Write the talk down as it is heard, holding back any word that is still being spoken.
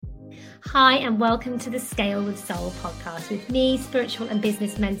Hi, and welcome to the Scale with Soul podcast with me, spiritual and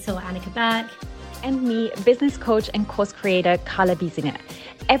business mentor Annika Berg. And me, business coach and course creator Carla.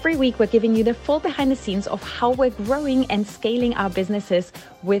 Every week, we're giving you the full behind the scenes of how we're growing and scaling our businesses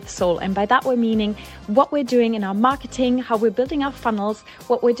with soul. And by that, we're meaning what we're doing in our marketing, how we're building our funnels,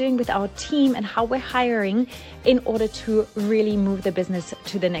 what we're doing with our team, and how we're hiring in order to really move the business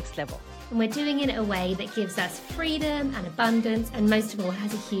to the next level. And we're doing it in a way that gives us freedom and abundance, and most of all,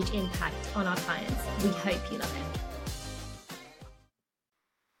 has a huge impact on our clients. We hope you love it.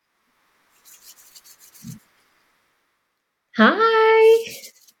 Hi.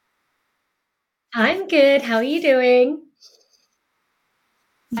 I'm good. How are you doing?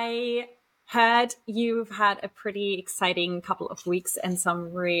 I heard you've had a pretty exciting couple of weeks and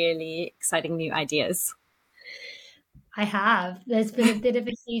some really exciting new ideas. I have. There's been a bit of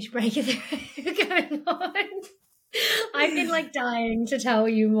a huge breakthrough going on. I've been dying to tell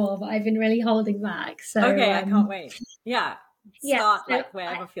you more, but I've been really holding back. So okay, I can't wait. Yeah. Start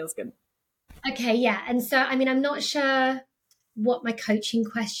wherever feels good. Okay, yeah. And so, I'm not sure what my coaching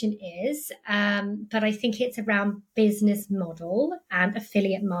question is, but I think it's around business model and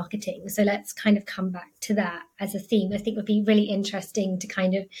affiliate marketing. So let's kind of come back to that as a theme. I think would be really interesting to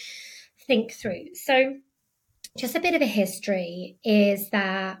kind of think through. So just a bit of a history is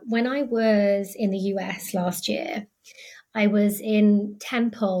that when I was in the US last year, I was in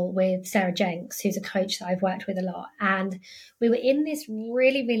Temple with Sarah Jenks, who's a coach that I've worked with a lot. And we were in this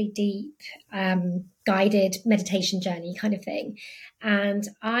really, really deep guided meditation journey kind of thing. And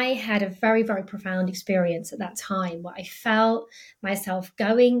I had a very, very profound experience at that time where I felt myself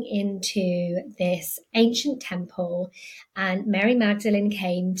going into this ancient temple, and Mary Magdalene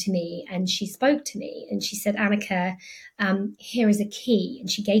came to me and she spoke to me and she said, Annika, here is a key.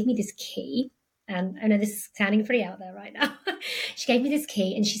 And she gave me this key. And I know this is sounding pretty out there right now. She gave me this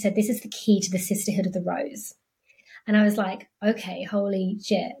key and she said, this is the key to the Sisterhood of the Rose. And I was like, okay, holy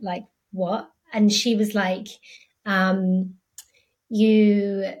shit, what? And she was like, part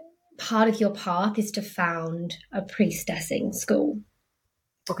of your path is to found a priestessing school.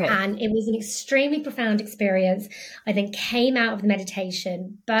 Okay. And it was an extremely profound experience. I then came out of the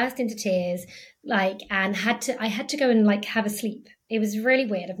meditation, burst into tears, and I had to go and have a sleep. It was really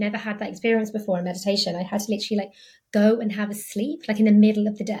weird. I've never had that experience before in meditation. I had to literally go and have a sleep, in the middle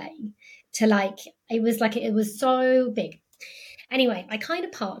of the day it was so big. Anyway, I kind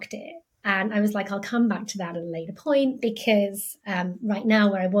of parked it and I was like, I'll come back to that at a later point because right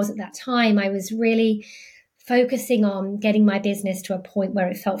now where I was at that time, I was really focusing on getting my business to a point where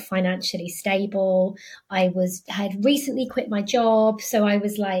it felt financially stable. I had recently quit my job. So I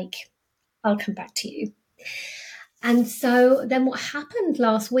was like, I'll come back to you. And so then what happened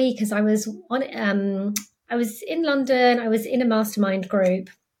last week is I was in London, I was in a mastermind group,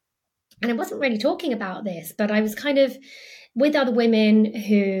 and I wasn't really talking about this, but I was kind of with other women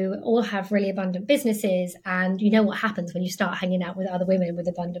who all have really abundant businesses. And you know what happens when you start hanging out with other women with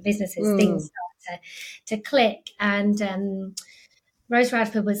abundant businesses, things start to click. And Rose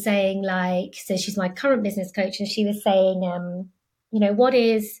Radford was saying so she's my current business coach, and she was saying, what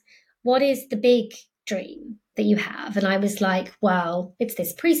is the big dream that you have? And I was like, well, it's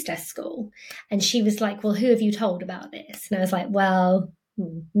this priestess school. And she was like, well, who have you told about this? And I was like, well,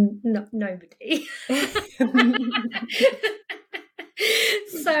 nobody.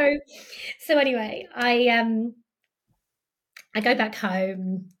 so anyway, I go back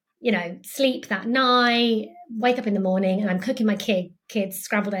home, sleep that night, wake up in the morning, and I'm cooking my kids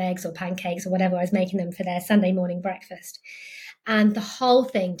scrambled eggs or pancakes or whatever I was making them for their Sunday morning breakfast. And the whole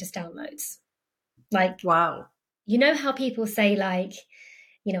thing just downloads. Wow. You know how people say a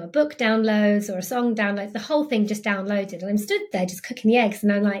book downloads or a song downloads, the whole thing just downloaded. And I'm stood there just cooking the eggs and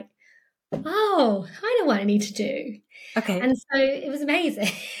I'm like, oh, I know what I need to do. Okay. And so it was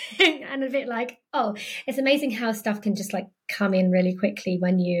amazing. And a bit it's amazing how stuff can just come in really quickly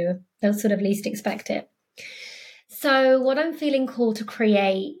when you don't sort of least expect it. So what I'm feeling called to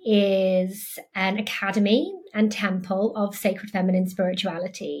create is an academy and temple of sacred feminine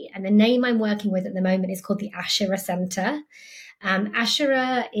spirituality. And the name I'm working with at the moment is called the Asherah Center.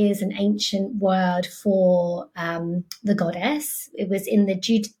 Asherah is an ancient word for the goddess. It was in the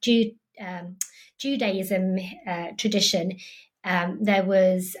Judaism tradition. There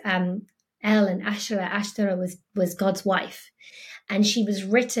was El and Asherah. Asherah was God's wife. And she was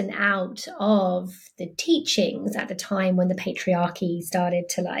written out of the teachings at the time when the patriarchy started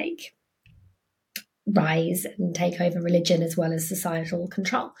to rise and take over religion as well as societal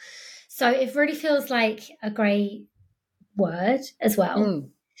control. So it really feels like a great word as well.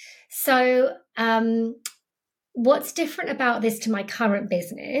 So What's different about this to my current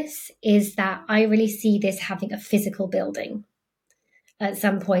business is that I really see this having a physical building at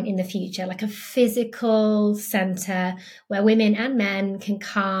some point in the future, like a physical center where women and men can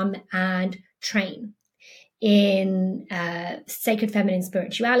come and train in sacred feminine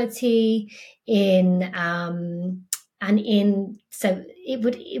spirituality, in and in so it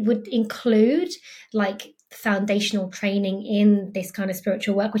would include like foundational training in this kind of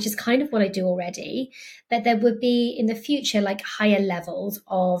spiritual work, which is kind of what I do already. But there would be in the future like higher levels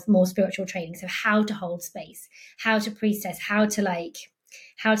of more spiritual training. So how to hold space, how to priestess, how to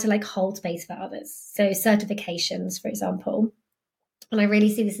hold space for others. So certifications, for example. And I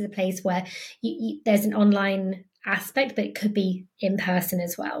really see this as a place where there's an online aspect, but it could be in person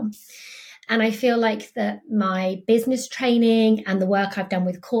as well. And I feel like that my business training and the work I've done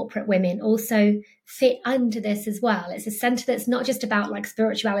with corporate women also fit under this as well. It's a center that's not just about like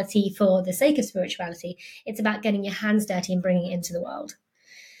spirituality for the sake of spirituality. It's about getting your hands dirty and bringing it into the world.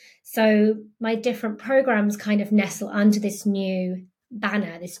 So my different programs kind of nestle under this new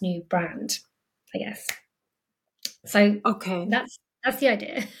banner, this new brand, I guess. So Okay. that's the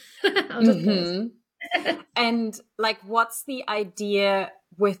idea. I'll just pause. And like, what's the idea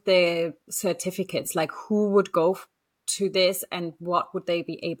with the certificates? Like, who would go to this, and what would they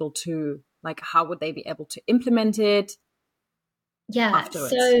be able to, like, how would they be able to implement it? Yeah.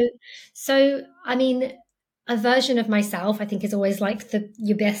 Afterwards? So I mean, a version of myself, I think, is always like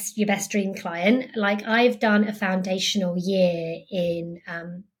your best dream client. Like I've done a foundational year in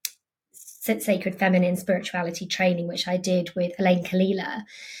sacred feminine spirituality training, which I did with Elaine Kalila.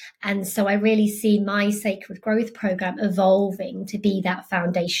 And so I really see my sacred growth program evolving to be that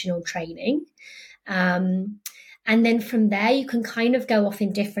foundational training. And then from there, you can kind of go off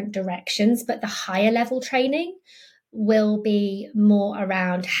in different directions, but the higher level training will be more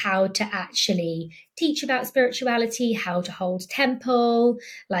around how to actually teach about spirituality, how to hold temple,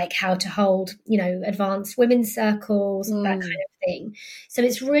 like how to hold, advanced women's circles, that kind of thing. So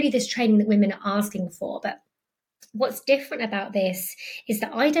it's really this training that women are asking for. But what's different about this is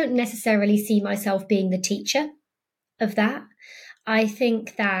that I don't necessarily see myself being the teacher of that. I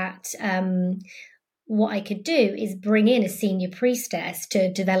think that what I could do is bring in a senior priestess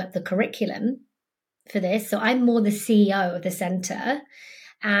to develop the curriculum for this. So I'm more the CEO of the center,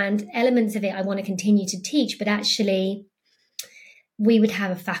 and elements of it I want to continue to teach, but actually we would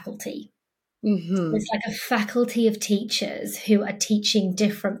have a faculty. It's like a faculty of teachers who are teaching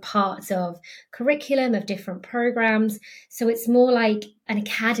different parts of curriculum, of different programs. So it's more like an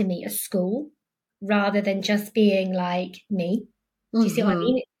academy, a school, rather than just being like me. Do you see what I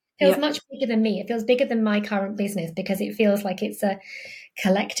mean? It feels much bigger than me. It feels bigger than my current business because it feels like it's a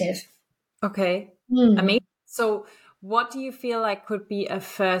collective. Okay. Amazing. So what do you feel like could be a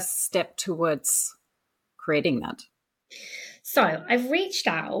first step towards creating that? So I've reached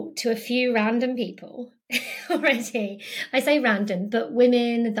out to a few random people already. I say random, but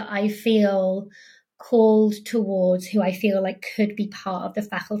women that I feel called towards, who I feel like could be part of the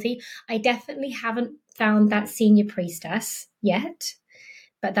faculty. I definitely haven't found that senior priestess yet,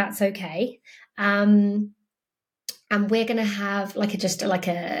 but that's okay. And we're going to have like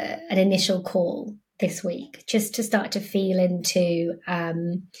an initial call this week just to start to feel into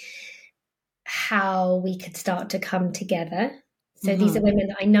how we could start to come together. So these are women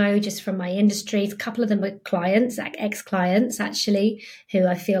that I know just from my industry. A couple of them were clients, like ex-clients actually, who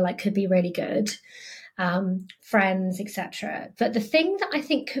I feel like could be really good, friends, etc. But the thing that I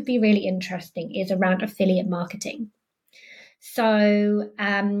think could be really interesting is around affiliate marketing. So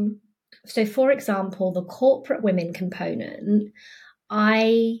for example, the corporate women component,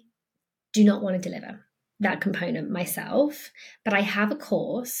 I do not want to deliver that component myself, but I have a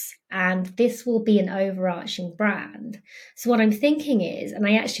course and this will be an overarching brand. So what I'm thinking is, and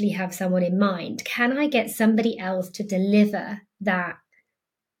I actually have someone in mind, can I get somebody else to deliver that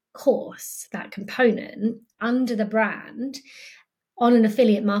course, that component under the brand on an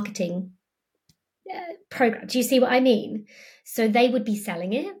affiliate marketing program? Do you see what I mean? So they would be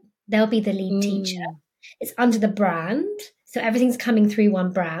selling it. They'll be the lead teacher. It's under the brand. So everything's coming through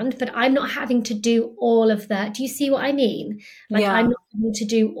one brand, but I'm not having to do all of that. Do you see what I mean? Like I'm not having to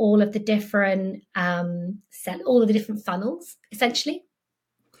do all of the different, all of the different funnels, essentially.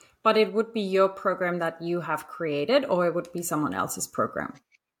 But it would be your program that you have created, or it would be someone else's program?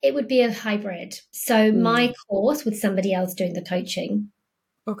 It would be a hybrid. So my course with somebody else doing the coaching.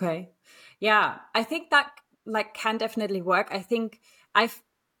 Okay. Yeah, I think that like can definitely work. I think I've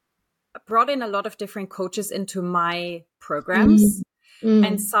brought in a lot of different coaches into my programs.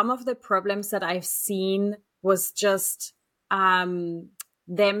 And some of the problems that I've seen was just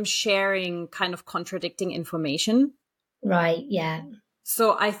them sharing kind of contradicting information. Right. Yeah.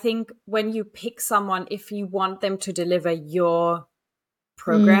 So I think when you pick someone, if you want them to deliver your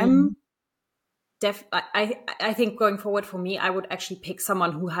program, I think going forward for me, I would actually pick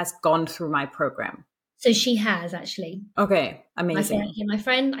someone who has gone through my program. So she has actually. Okay, amazing. My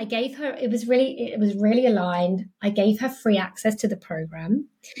friend, I gave her, it was really aligned. I gave her free access to the program.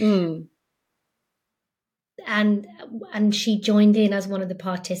 And she joined in as one of the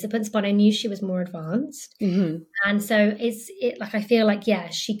participants, but I knew she was more advanced. And so I feel like, yeah,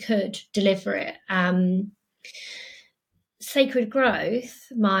 she could deliver it. Sacred Growth,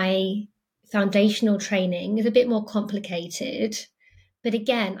 my foundational training, is a bit more complicated. But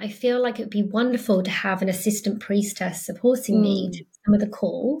again, I feel like it would be wonderful to have an assistant priestess supporting me to some of the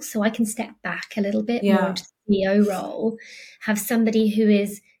calls, so I can step back a little bit more into the CEO role, have somebody who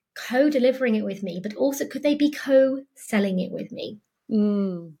is co-delivering it with me, but also could they be co-selling it with me?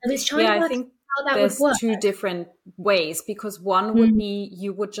 So it's trying to work out how that would work. There's two different ways, because one would be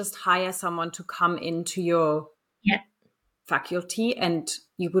you would just hire someone to come into your faculty and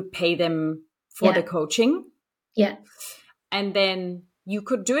you would pay them for the coaching. Yeah. And then you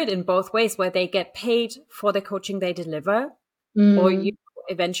could do it in both ways, where they get paid for the coaching they deliver, or you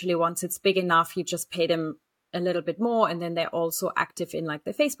eventually, once it's big enough, you just pay them a little bit more, and then they're also active in like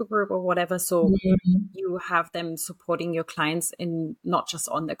the Facebook group or whatever. So you have them supporting your clients in not just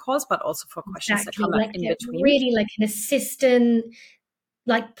on the calls, but also for questions that come up in between. Really like an assistant,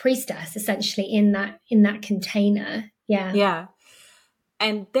 like priestess, essentially in that container. Yeah. Yeah.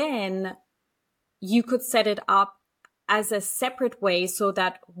 And then you could set it up as a separate way, so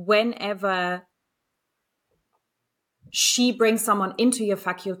that whenever she brings someone into your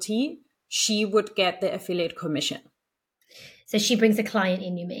faculty, she would get the affiliate commission. So she brings a client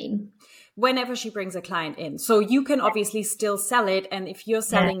in, you mean? Whenever she brings a client in. So you can obviously still sell it. And if you're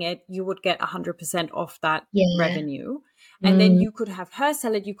selling it, you would get 100% of that revenue. And then you could have her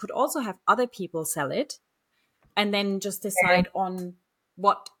sell it. You could also have other people sell it. And then just decide on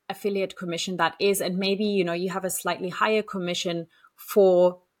what affiliate commission that is. And maybe, you have a slightly higher commission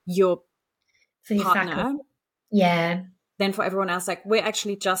for your partner. Faculty. Yeah. Then for everyone else, like, we're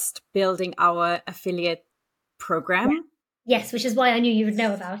actually just building our affiliate program. Yes, which is why I knew you would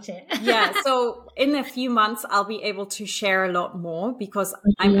know about it. So in a few months, I'll be able to share a lot more, because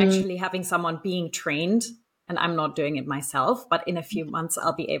I'm actually having someone being trained and I'm not doing it myself. But in a few months,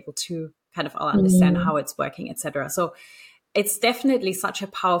 I'll be able to I'll understand how it's working, etc. So it's definitely such a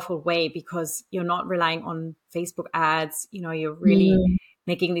powerful way, because you're not relying on Facebook ads. You're really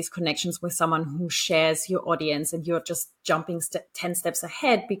making these connections with someone who shares your audience, and you're just jumping 10 steps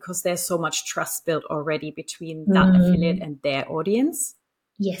ahead, because there's so much trust built already between that affiliate and their audience.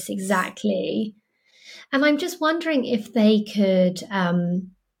 Yes, exactly. And I'm just wondering if they could, I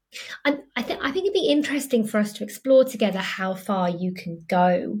think it'd be interesting for us to explore together how far you can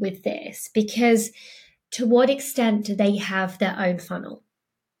go with this, because to what extent do they have their own funnel?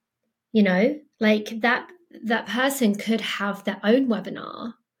 Like that person could have their own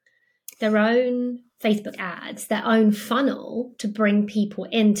webinar, their own Facebook ads, their own funnel to bring people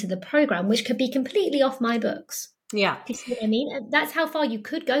into the program, which could be completely off my books. Yeah. Do you see what I mean? That's how far you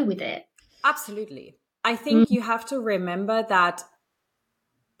could go with it. Absolutely. I think you have to remember that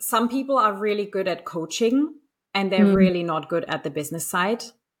some people are really good at coaching and they're really not good at the business side.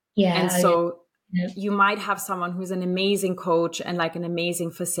 Yeah. And so you might have someone who's an amazing coach and like an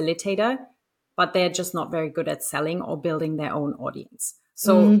amazing facilitator, but they're just not very good at selling or building their own audience.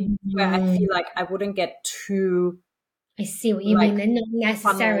 So where I feel like I wouldn't get too... I see what you mean. They're not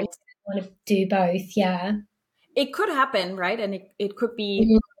necessarily want to do both. Yeah. It could happen, right? And it could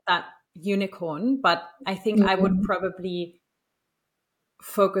be that unicorn, but I think I would probably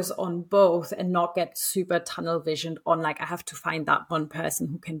focus on both and not get super tunnel visioned on like, I have to find that one person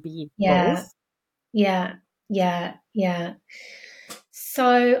who can be both. Yeah.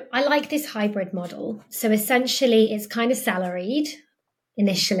 So I like this hybrid model. So essentially it's kind of salaried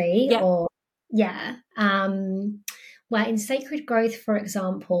initially where in Sacred Growth, for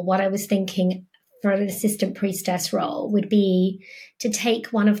example, what I was thinking for an assistant priestess role would be to take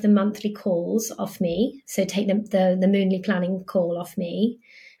one of the monthly calls off me. So take the Moonly planning call off me.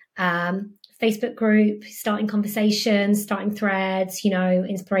 Facebook group, starting conversations, starting threads,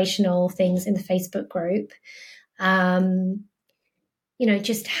 inspirational things in the Facebook group.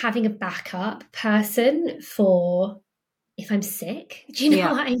 Just having a backup person for if I'm sick. Do you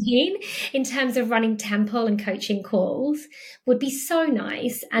know what I mean? In terms of running temple and coaching calls would be so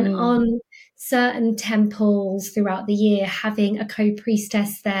nice. And on certain temples throughout the year, having a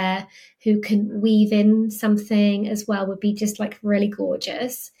co-priestess there who can weave in something as well would be just like really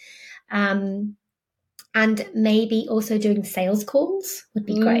gorgeous. And maybe also doing sales calls would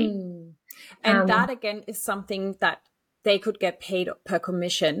be great. And that again is something that they could get paid per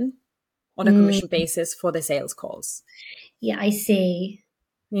commission on a commission basis for the sales calls. Yeah, I see.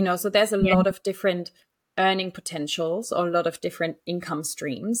 So there's a lot of different earning potentials or a lot of different income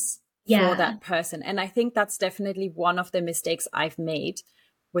streams for that person. And I think that's definitely one of the mistakes I've made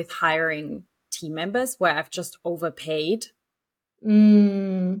with hiring team members, where I've just overpaid.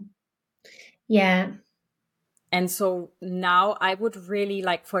 Yeah. And so now I would really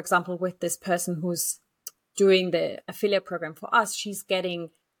like, for example, with this person who's doing the affiliate program for us, she's getting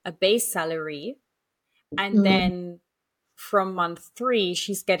a base salary. And then from month 3,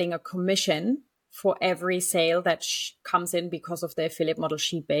 she's getting a commission for every sale that comes in because of the affiliate model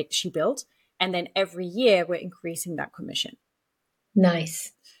she built. And then every year we're increasing that commission.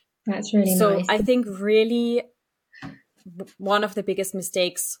 Nice. That's really nice. So I think really one of the biggest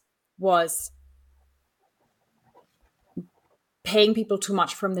mistakes was paying people too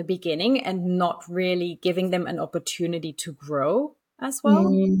much from the beginning and not really giving them an opportunity to grow as well.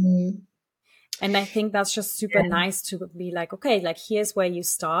 And I think that's just super nice to be like, okay, like here's where you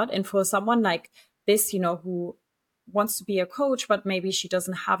start. And for someone like this, who wants to be a coach, but maybe she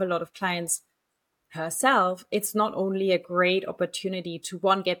doesn't have a lot of clients herself, it's not only a great opportunity to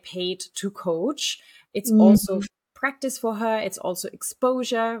get paid to coach, it's also practice for her. It's also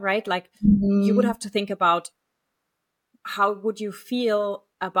exposure, right? Like you would have to think about, how would you feel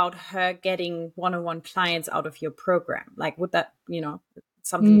about her getting one-on-one clients out of your program? Like, would that,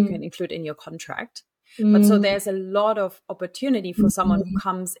 something you can include in your contract? But so there's a lot of opportunity for someone who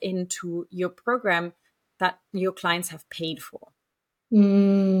comes into your program that your clients have paid for.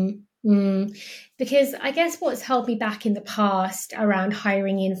 Because I guess what's held me back in the past around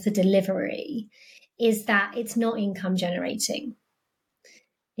hiring in for delivery is that it's not income generating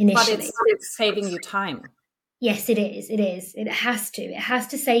initially. But it's saving you time. Yes, it is. It is. It has to. It has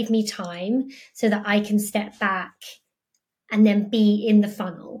to save me time so that I can step back and then be in the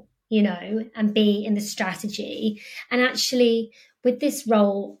funnel, and be in the strategy. And actually, with this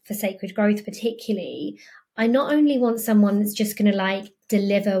role for Sacred Growth particularly, I not only want someone that's just going to like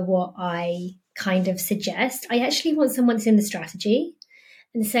deliver what I kind of suggest, I actually want someone that's in the strategy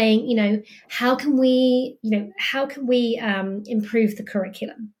and saying, how can we improve the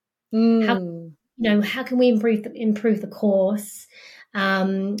curriculum? How can we improve the course?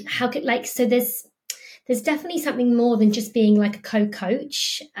 There's definitely something more than just being like a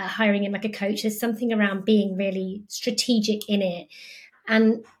co-coach, hiring in like a coach. There's something around being really strategic in it.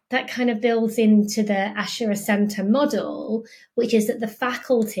 And that kind of builds into the Ashura Center model, which is that the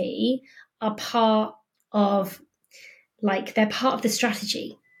faculty are part of the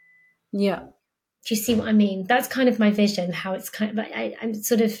strategy. Yeah. Do you see what I mean? That's kind of my vision, how it's kind of,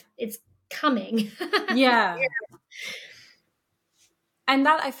 it's coming. Yeah. And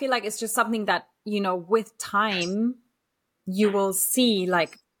that I feel like it's just something that, with time, you will see,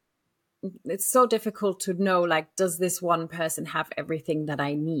 like, it's so difficult to know, like, does this one person have everything that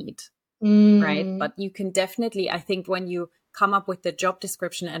I need? Right. But you can definitely, I think when you come up with the job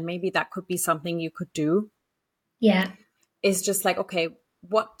description, and maybe that could be something you could do. Yeah. Is just like, okay,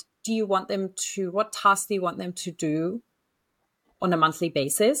 what tasks do you want them to do on a monthly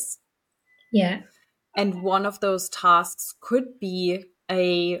basis? Yeah. And one of those tasks could be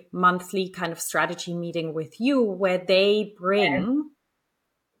a monthly kind of strategy meeting with you where they bring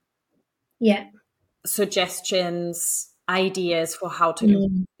suggestions, ideas for how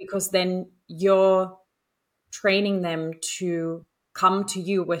to, because then you're training them to come to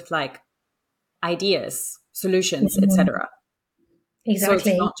you with like ideas, solutions, etc. Exactly. So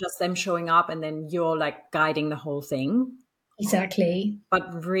it's not just them showing up and then you're like guiding the whole thing. Exactly.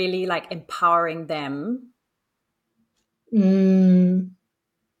 But really like empowering them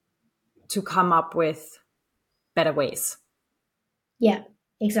to come up with better ways. Yeah,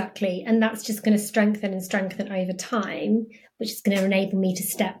 exactly. And that's just going to strengthen and strengthen over time, which is going to enable me to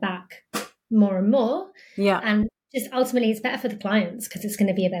step back more and more. Yeah. And just ultimately it's better for the clients because it's going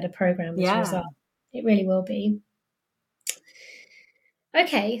to be a better program as a result. It really will be.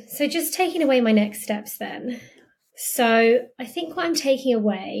 Okay, so just taking away my next steps then. So I think what I'm taking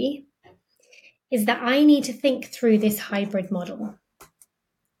away is that I need to think through this hybrid model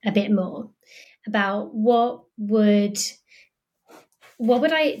a bit more about what would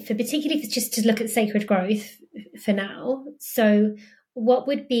I, for particularly just to look at Sacred Growth for now. So what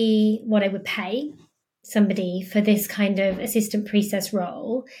would be what I would pay somebody for this kind of assistant priestess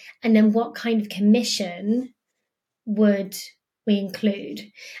role? And then what kind of commission would we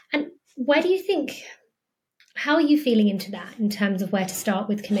include? And where do you think, how are you feeling into that in terms of where to start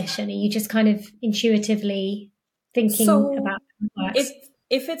with commission? Are you just kind of intuitively thinking about how it works?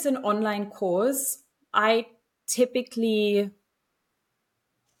 If it's an online course, I feel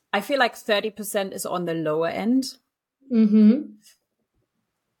like 30% is on the lower end. Mm-hmm.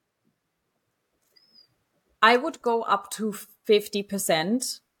 I would go up to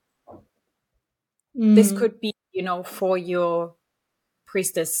 50%. This could be, for your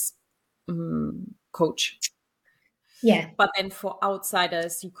priestess coach. Yeah. But then for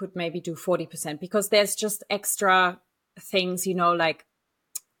outsiders, you could maybe do 40% because there's just extra things, like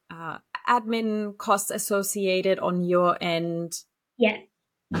admin costs associated on your end. Yeah.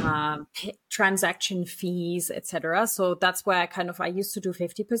 Transaction fees, etc. So that's where I used to do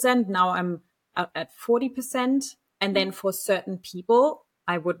 50%. Now I'm at 40%. And then for certain people,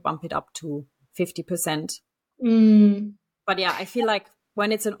 I would bump it up to 50%. But yeah, I feel like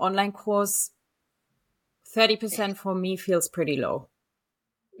when it's an online course, 30% for me feels pretty low.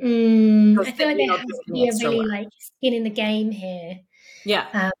 I feel like there has to be a really skin in the game here.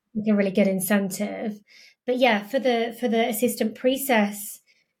 Yeah. Like a really good incentive. But yeah, for the assistant priestess,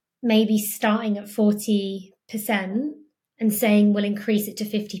 maybe starting at 40% and saying we'll increase it to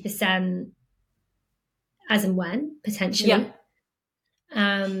 50% as and when, potentially. Yeah.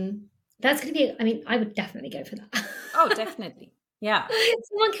 That's going to be, I mean, I would definitely go for that. Oh, definitely. Yeah.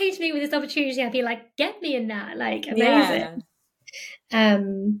 Someone came to me with this opportunity, I'd be like, get me in that. Like, amazing.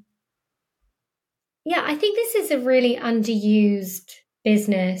 Yeah, I think this is a really underused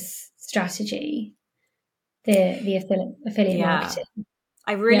business strategy, the affiliate marketing.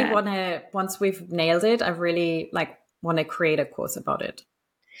 I really want to, once we've nailed it, I really want to create a course about it.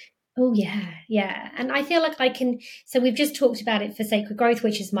 Oh, yeah. Yeah. And I feel like so we've just talked about it for Sacred Growth,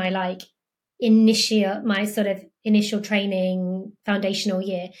 which is my sort of initial training foundational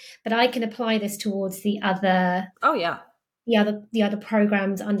year, but I can apply this towards the other. Oh, yeah. The other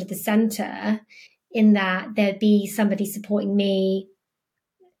programs under the center, in that there'd be somebody supporting me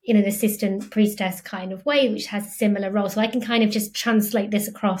in an assistant priestess kind of way, which has a similar role. So I can kind of just translate this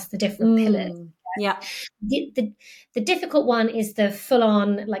across the different pillars. Yeah. The difficult one is the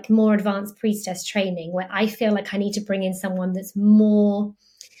full-on, more advanced priestess training, where I feel like I need to bring in someone that's more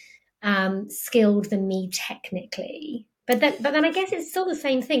skilled than me technically. But then I guess it's still the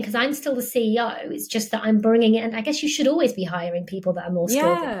same thing, because I'm still the CEO. It's just that I'm bringing in, I guess you should always be hiring people that are more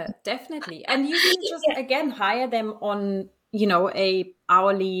skilled. Yeah, definitely. And you can just, again, hire them on, a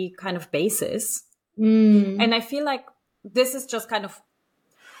hourly kind of basis. And I feel like this is just kind of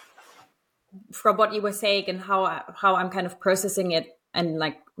from what you were saying and how I'm kind of processing it. And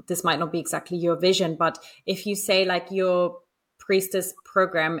this might not be exactly your vision, but if you say your priestess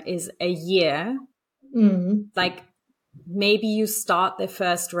program is a year, maybe you start the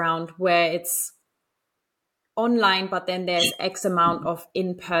first round where it's online, but then there's X amount of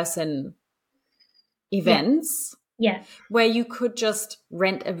in-person events. Yeah. Where you could just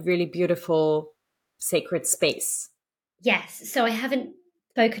rent a really beautiful sacred space. Yes. So I haven't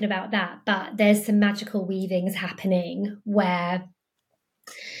spoken about that, but there's some magical weavings happening where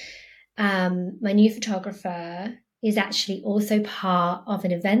my new photographer is actually also part of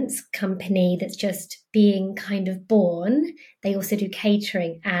an events company that's just being kind of born. They also do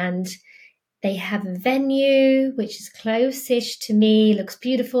catering, and they have a venue which is close-ish to me, looks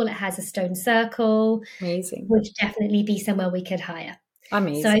beautiful. It has a stone circle. Amazing. Would definitely be somewhere we could hire.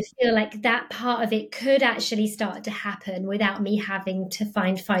 Amazing. So I feel like that part of it could actually start to happen without me having to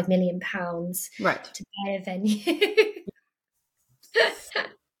find £5 million to buy a venue.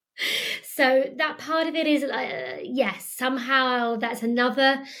 So that part of it is, yes, somehow that's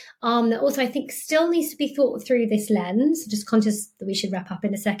another arm that also I think still needs to be thought through this lens. Just conscious that we should wrap up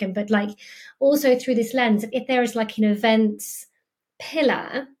in a second, but also through this lens, if there is an events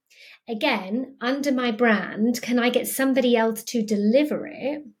pillar, again, under my brand, can I get somebody else to deliver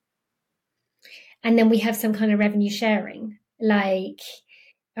it? And then we have some kind of revenue sharing,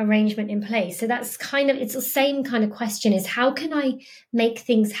 arrangement in place. So that's it's the same kind of question, is how can I make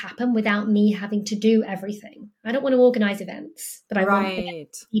things happen without me having to do everything? I don't want to organize events, but I want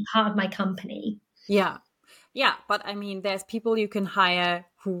to be part of my company. Yeah. Yeah. But I mean, there's people you can hire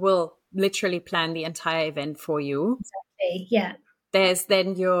who will literally plan the entire event for you. Exactly. Yeah. There's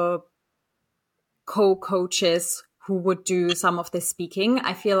then your co-coaches who would do some of the speaking.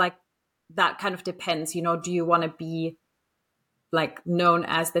 I feel like that kind of depends, do you want to be known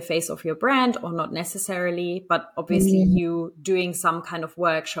as the face of your brand or not necessarily, but obviously you doing some kind of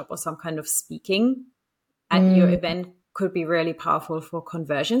workshop or some kind of speaking at your event could be really powerful for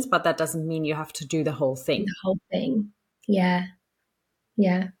conversions, but that doesn't mean you have to do the whole thing. The whole thing. Yeah.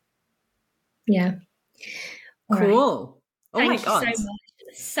 Yeah. Yeah. All cool. Right. Oh my Thank God. you so much.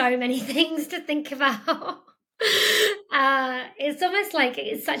 So many things to think about. It's almost like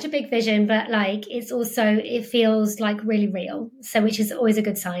it's such a big vision, but like it feels like really real. So, which is always a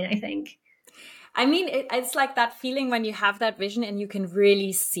good sign, I think. I mean, it's like that feeling when you have that vision and you can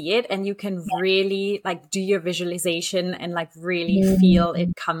really see it and you can really like do your visualization and like really feel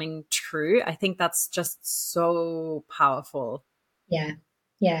it coming true. I think that's just so powerful. Yeah.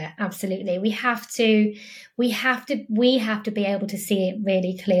 Yeah, absolutely. We have to be able to see it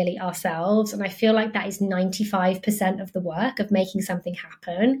really clearly ourselves. And I feel like that is 95% of the work of making something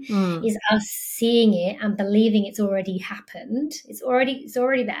happen is us seeing it and believing it's already happened. It's already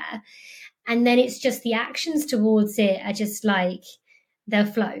there. And then it's just the actions towards it are just like they'll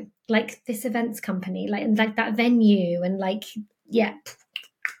flow, like this events company, like that venue, and like, yeah,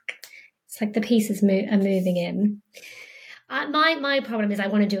 it's like the pieces are moving in. My problem is I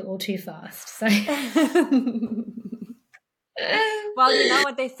want to do it all too fast. So, well, you know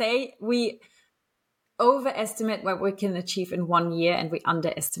what they say: we overestimate what we can achieve in 1 year, and we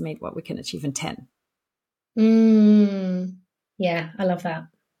underestimate what we can achieve in 10. Yeah, I love that.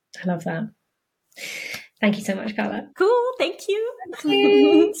 Thank you so much, Carla. Cool. Thank you.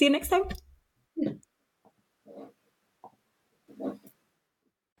 See you next time.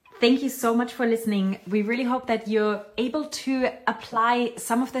 Thank you so much for listening. We really hope that you're able to apply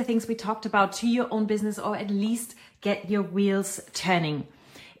some of the things we talked about to your own business, or at least get your wheels turning.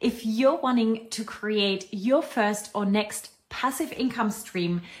 If you're wanting to create your first or next passive income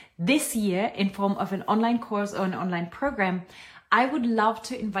stream this year in form of an online course or an online program, I would love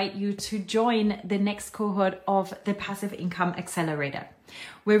to invite you to join the next cohort of the Passive Income Accelerator.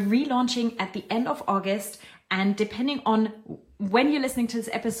 We're relaunching at the end of August, and depending on when you're listening to this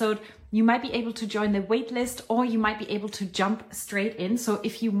episode, you might be able to join the waitlist or you might be able to jump straight in. So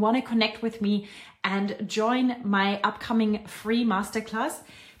if you want to connect with me and join my upcoming free masterclass,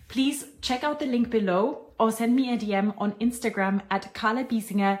 please check out the link below or send me a DM on Instagram at Carla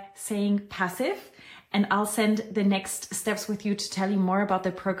Biesinger saying passive, and I'll send the next steps with you to tell you more about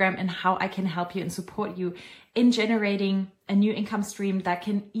the program and how I can help you and support you in generating a new income stream that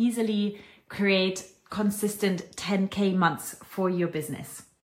can easily create consistent 10K months for your business.